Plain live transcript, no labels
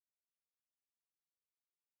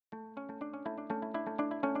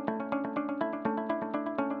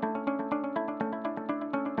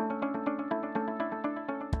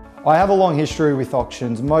I have a long history with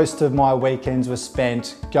auctions. Most of my weekends were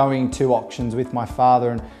spent going to auctions with my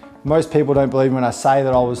father, and most people don't believe when I say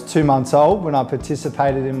that I was 2 months old when I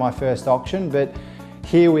participated in my first auction, but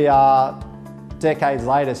here we are decades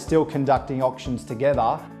later still conducting auctions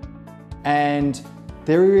together, and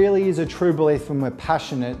there really is a true belief when we're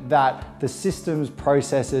passionate that the systems,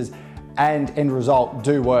 processes and end result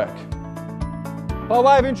do work. By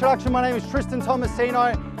way of introduction, my name is Tristan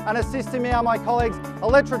Tomasino, and assisting me are my colleagues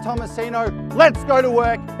Electra Tomasino. Let's go to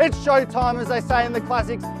work. It's showtime, as they say in the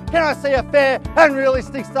classics. Can I see a fair and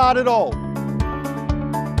realistic start at all?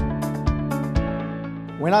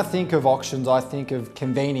 When I think of auctions, I think of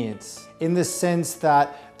convenience, in the sense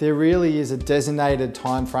that there really is a designated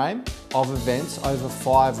time frame of events over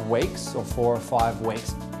 5 weeks or 4 or 5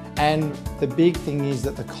 weeks. And the big thing is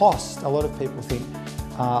that the cost, a lot of people think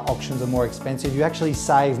auctions are more expensive. You actually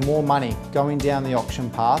save more money going down the auction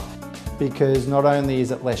path, because not only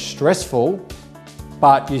is it less stressful,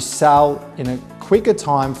 but you sell in a quicker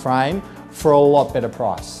time frame for a lot better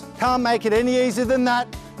price. Can't make it any easier than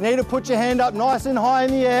that. You need to put your hand up nice and high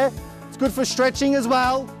in the air. It's good for stretching as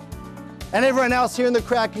well. And everyone else here in the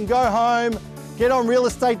crowd can go home, get on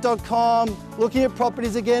realestate.com, looking at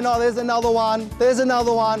properties again. Oh, there's another one, there's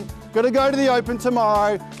another one. Got to go to the Open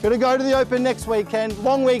tomorrow, got to go to the Open next weekend,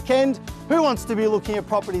 long weekend. Who wants to be looking at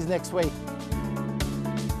properties next week?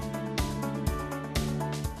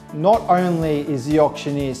 Not only is the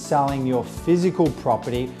auctioneer selling your physical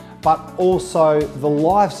property, but also the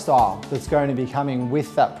lifestyle that's going to be coming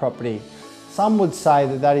with that property. Some would say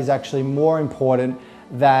that that is actually more important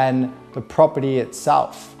than the property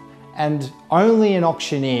itself. And only an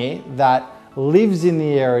auctioneer that lives in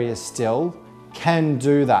the area still can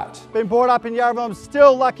do that. Been brought up in Yarraville, I'm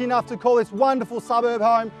still lucky enough to call this wonderful suburb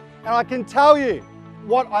home, and I can tell you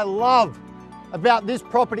what I love about this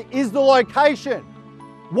property is the location.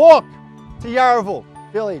 Walk to Yarraville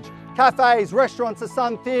Village, cafes, restaurants, the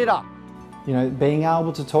Sun Theatre. You know, being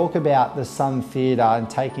able to talk about the Sun Theatre and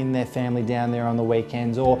taking their family down there on the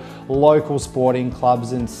weekends, or local sporting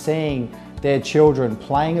clubs and seeing their children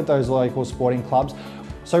playing at those local sporting clubs.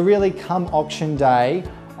 So really, come auction day,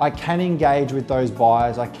 I can engage with those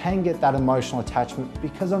buyers, I can get that emotional attachment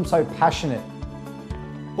because I'm so passionate.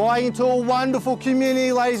 Buying into a wonderful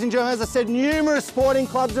community, ladies and gentlemen. As I said, numerous sporting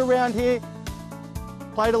clubs around here.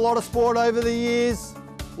 Played a lot of sport over the years.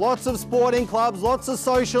 Lots of sporting clubs, lots of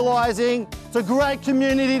socialising. It's a great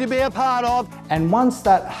community to be a part of. And once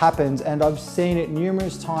that happens, and I've seen it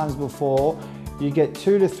numerous times before, you get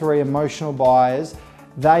 2 to 3 emotional buyers.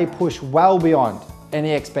 They push well beyond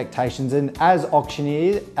any expectations. And as an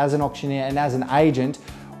auctioneer and as an agent,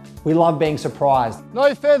 we love being surprised.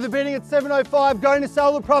 No further bidding at 7:05, going to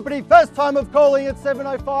sell the property. First time of calling at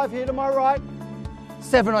 7:05 here to my right.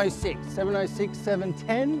 7:06, 7:06,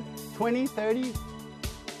 7:10, 20, 30,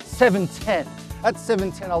 7:10. That's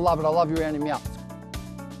 7:10, I love it. I love you rounding me up.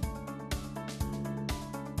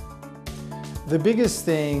 The biggest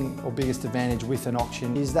thing or biggest advantage with an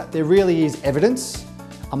auction is that there really is evidence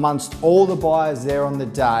amongst all the buyers there on the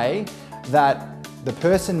day that the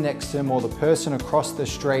person next to them or the person across the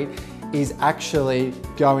street is actually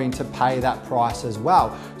going to pay that price as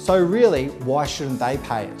well. So really, why shouldn't they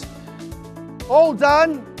pay it? All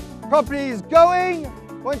done, property is going,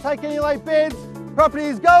 won't take any late bids, property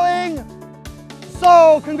is going.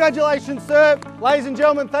 So, congratulations, sir. Ladies and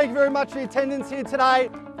gentlemen, thank you very much for your attendance here today.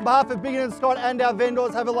 On behalf of Biggin & Scott and our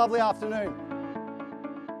vendors, have a lovely afternoon.